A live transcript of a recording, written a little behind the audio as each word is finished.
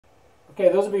Okay,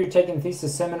 those of you who are taking the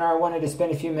thesis seminar, I wanted to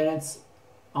spend a few minutes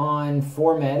on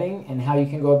formatting and how you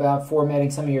can go about formatting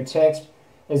some of your text.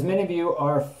 As many of you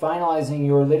are finalizing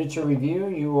your literature review,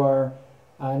 you are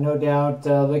no doubt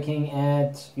looking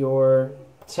at your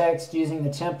text using the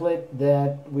template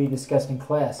that we discussed in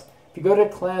class. If you go to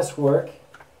classwork,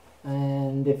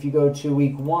 and if you go to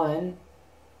week 1,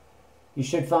 you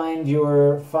should find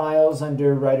your files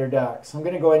under Writer Docs. I'm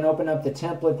going to go ahead and open up the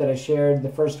template that I shared the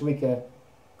first week of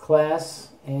class,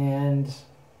 and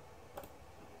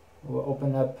we'll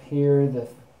open up here the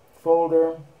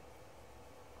folder.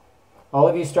 All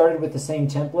of you started with the same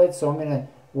template, so I'm going to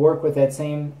work with that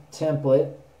same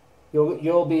template.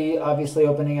 You'll be obviously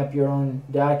opening up your own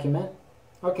document.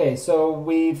 Okay, so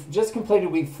we've just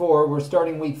completed week 4. We're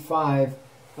starting week 5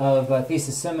 of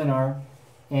Thesis Seminar,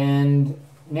 and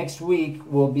next week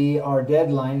will be our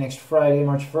deadline. Next Friday,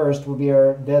 March 1st, will be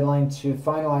our deadline to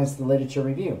finalize the literature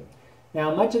review.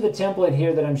 Now, much of the template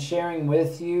here that I'm sharing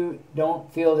with you,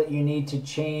 don't feel that you need to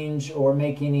change or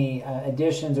make any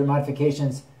additions or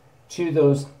modifications to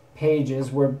those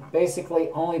pages. We're basically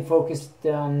only focused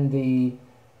on the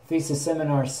Thesis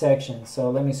Seminar section. So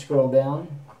let me scroll down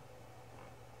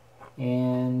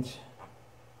and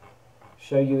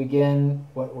show you again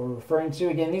what we're referring to.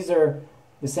 Again, these are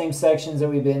the same sections that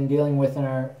we've been dealing with in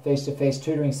our face-to-face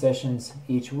tutoring sessions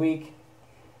each week.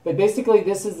 But basically,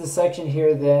 this is the section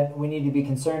here that we need to be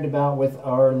concerned about with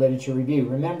our literature review.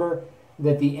 Remember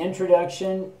that the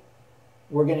introduction,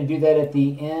 we're going to do that at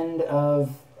the end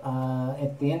of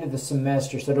the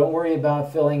semester. So don't worry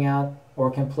about filling out or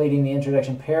completing the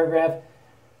introduction paragraph.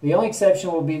 The only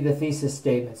exception will be the thesis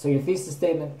statement. So your thesis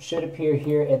statement should appear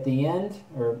here at the end,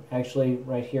 or actually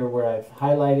right here where I've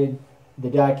highlighted the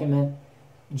document,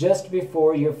 just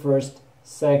before your first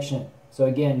section. So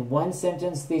again, one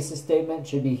sentence thesis statement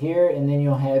should be here, and then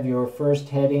you'll have your first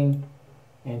heading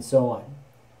and so on.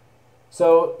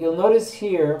 So you'll notice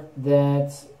here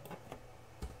that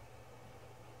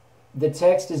the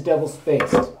text is double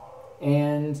spaced,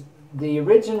 and the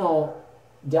original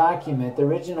document, the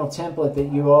original template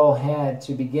that you all had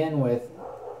to begin with,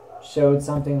 showed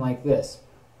something like this.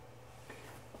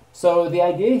 So the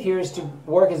idea here is to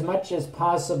work as much as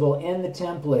possible in the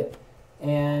template,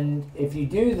 and if you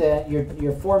do that,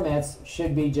 your formats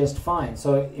should be just fine.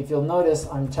 So if you'll notice,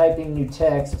 I'm typing new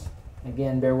text.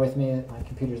 Again, bear with me, my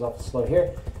computer's awful slow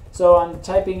here. So I'm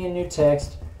typing in new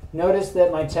text. Notice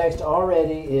that my text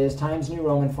already is Times New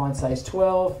Roman font size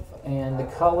 12, and the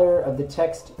color of the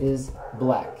text is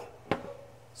black.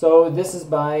 So this is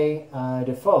by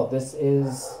default. This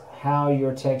is how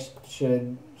your text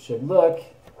should look.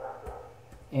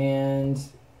 And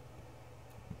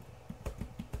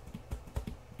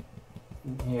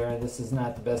here, this is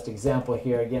not the best example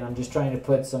here. Again, I'm just trying to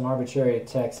put some arbitrary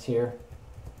text here.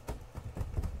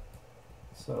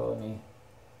 So let me...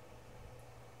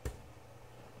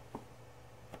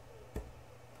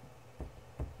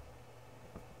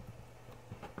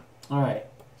 All right,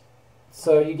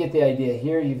 so you get the idea.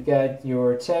 Here you've got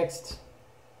your text,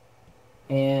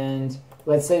 and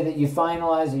let's say that you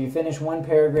finalize or you finish one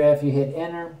paragraph, you hit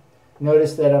enter.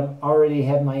 Notice that I already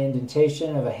have my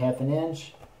indentation of a ½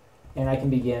 inch, and I can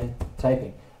begin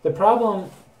typing. The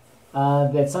problem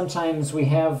that sometimes we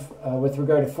have with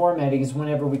regard to formatting is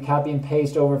whenever we copy and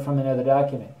paste over from another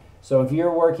document. So if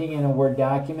you're working in a Word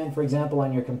document, for example,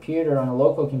 on your computer, on a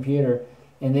local computer,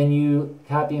 and then you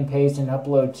copy and paste and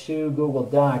upload to Google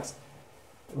Docs,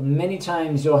 many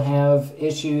times you'll have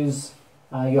issues,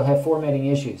 you'll have formatting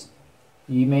issues.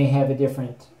 You may have a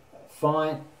different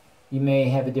font, you may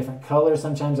have a different color.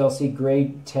 Sometimes I'll see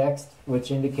gray text, which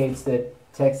indicates that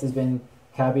text has been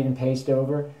copied and pasted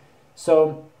over.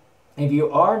 So if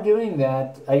you are doing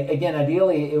that, again,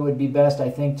 ideally it would be best, I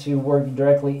think, to work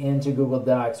directly into Google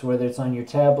Docs, whether it's on your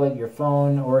tablet, your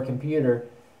phone, or a computer.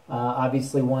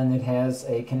 Obviously one that has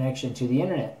a connection to the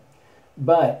internet.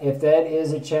 But if that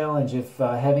is a challenge, if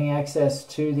having access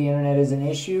to the internet is an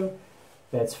issue,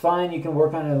 that's fine. You can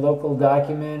work on a local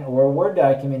document or a Word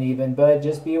document even, but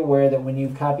just be aware that when you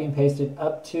copy and paste it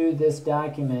up to this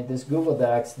document, this Google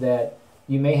Docs, that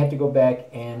you may have to go back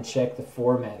and check the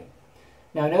formatting.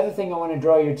 Now, another thing I want to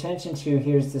draw your attention to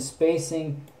here is the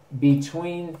spacing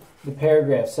between the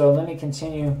paragraphs. So let me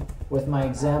continue with my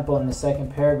example in the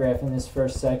second paragraph in this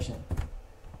first section.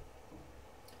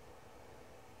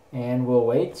 And we'll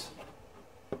wait.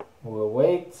 We'll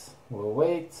wait. We'll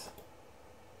wait.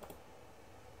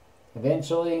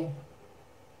 Eventually,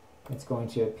 it's going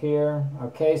to appear.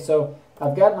 Okay, so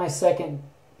I've got my second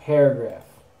paragraph.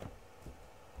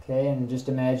 Okay, and just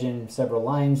imagine several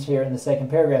lines here in the second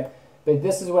paragraph. but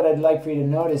this is what I'd like for you to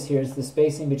notice here is the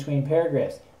spacing between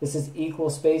paragraphs. This is equal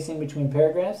spacing between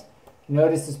paragraphs.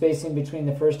 Notice the spacing between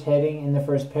the first heading and the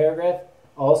first paragraph,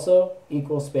 also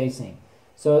equal spacing.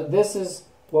 So this is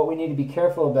what we need to be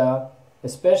careful about,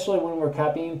 especially when we're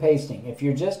copying and pasting. If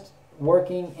you're just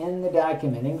working in the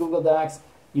document, in Google Docs,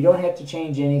 you don't have to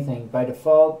change anything. By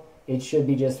default, it should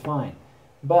be just fine.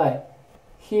 But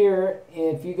here,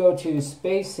 if you go to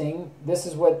spacing, this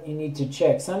is what you need to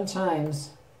check.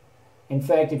 Sometimes, in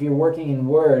fact, if you're working in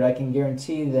Word, I can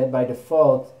guarantee that by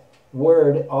default,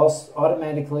 Word also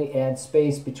automatically adds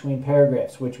space between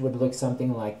paragraphs, which would look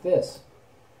something like this.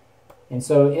 And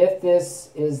so if this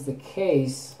is the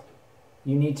case,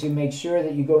 you need to make sure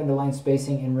that you go into line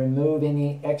spacing and remove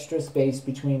any extra space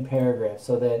between paragraphs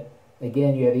so that,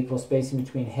 again, you have equal spacing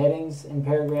between headings and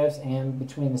paragraphs and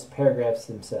between the paragraphs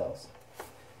themselves.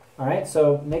 All right,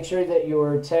 so make sure that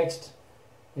your text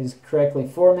is correctly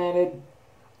formatted.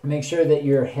 Make sure that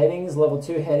your headings, level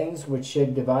 2 headings, which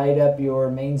should divide up your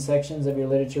main sections of your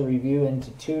literature review into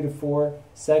 2 to 4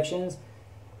 sections,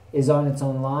 is on its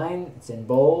own line. It's in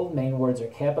bold. Main words are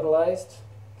capitalized.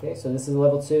 Okay, so this is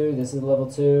level 2, this is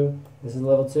level 2, this is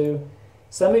level 2.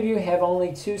 Some of you have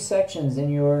only 2 sections in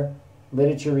your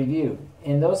literature review.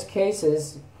 In those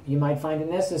cases, you might find it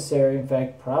necessary, in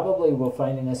fact, probably will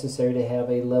find it necessary to have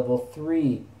a level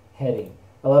 3 heading.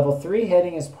 A level 3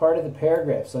 heading is part of the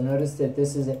paragraph, so notice that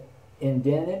this is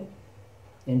indented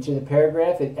into the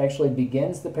paragraph. It actually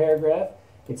begins the paragraph.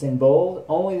 It's in bold.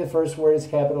 Only the first word is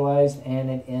capitalized, and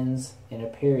it ends in a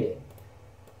period.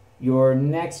 Your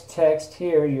next text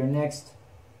here, the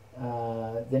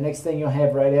next thing you'll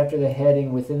have right after the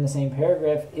heading within the same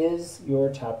paragraph is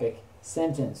your topic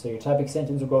sentence. So your topic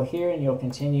sentence will go here, and you'll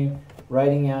continue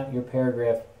writing out your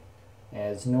paragraph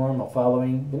as normal,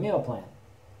 following the meal plan.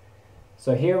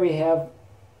 So here we have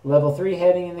level 3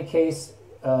 heading in the case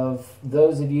of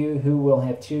those of you who will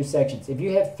have 2 sections. If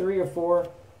you have 3 or 4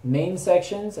 main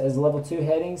sections as level 2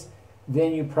 headings,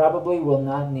 then you probably will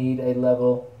not need a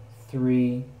level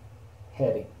 3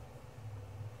 heading.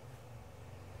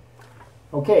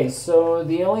 Okay, so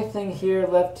the only thing here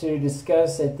left to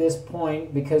discuss at this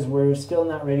point, because we're still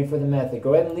not ready for the method,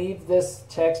 go ahead and leave this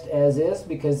text as is,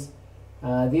 because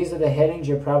these are the headings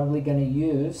you're probably going to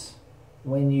use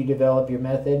when you develop your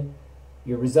method.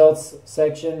 Your results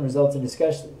section, results and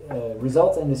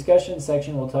discussion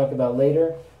section we'll talk about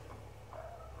later.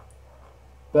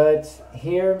 But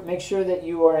here, make sure that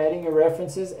you are adding your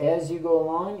references as you go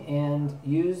along, and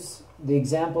use the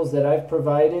examples that I've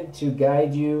provided to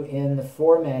guide you in the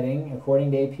formatting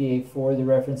according to APA for the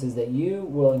references that you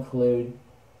will include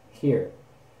here.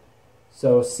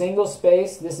 So single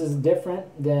space, this is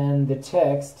different than the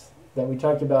text that we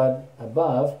talked about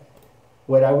above.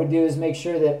 What I would do is make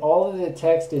sure that all of the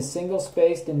text is single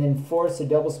spaced and then force a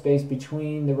double space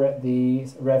between the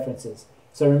references.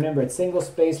 So remember, it's single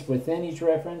spaced within each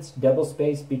reference, double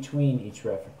spaced between each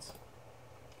reference.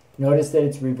 Notice that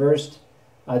it's reversed.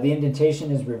 The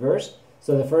indentation is reversed.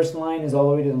 So the first line is all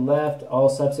the way to the left. All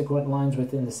subsequent lines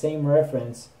within the same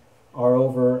reference are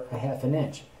over a ½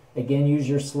 inch. Again, use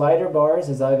your slider bars,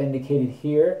 as I've indicated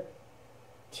here,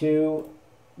 to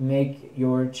make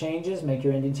your changes, make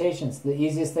your indentations. The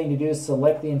easiest thing to do is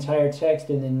select the entire text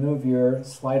and then move your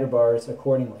slider bars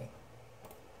accordingly.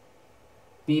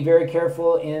 Be very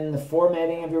careful in the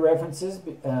formatting of your references.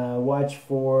 Watch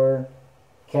for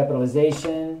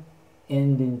capitalization,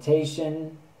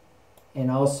 indentation, and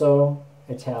also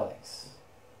italics.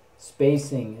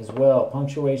 Spacing as well,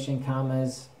 punctuation,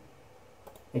 commas.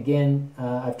 Again,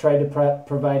 I've tried to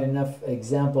provide enough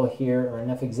examples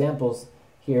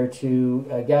here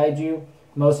to guide you.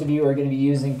 Most of you are going to be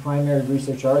using primary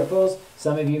research articles.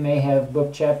 Some of you may have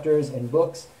book chapters and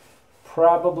books.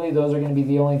 Probably those are going to be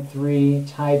the only 3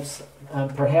 types,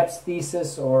 perhaps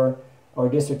thesis or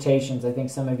dissertations. I think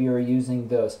some of you are using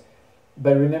those.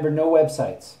 But remember, no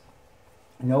websites.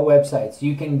 No websites.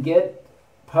 You can get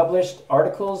published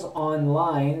articles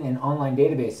online in online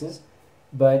databases,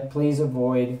 but please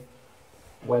avoid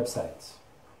websites.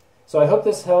 So I hope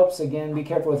this helps. Again, be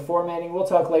careful with formatting. We'll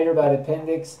talk later about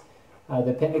appendix,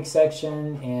 the appendix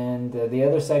section, and the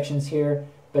other sections here.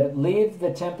 But leave the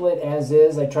template as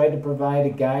is. I tried to provide a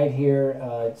guide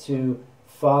here to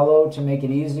follow, to make it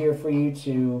easier for you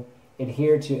to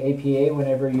adhere to APA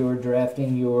whenever you're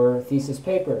drafting your thesis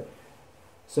paper.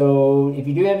 So if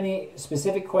you do have any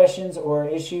specific questions or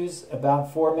issues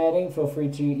about formatting, feel free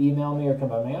to email me or come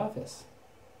by my office.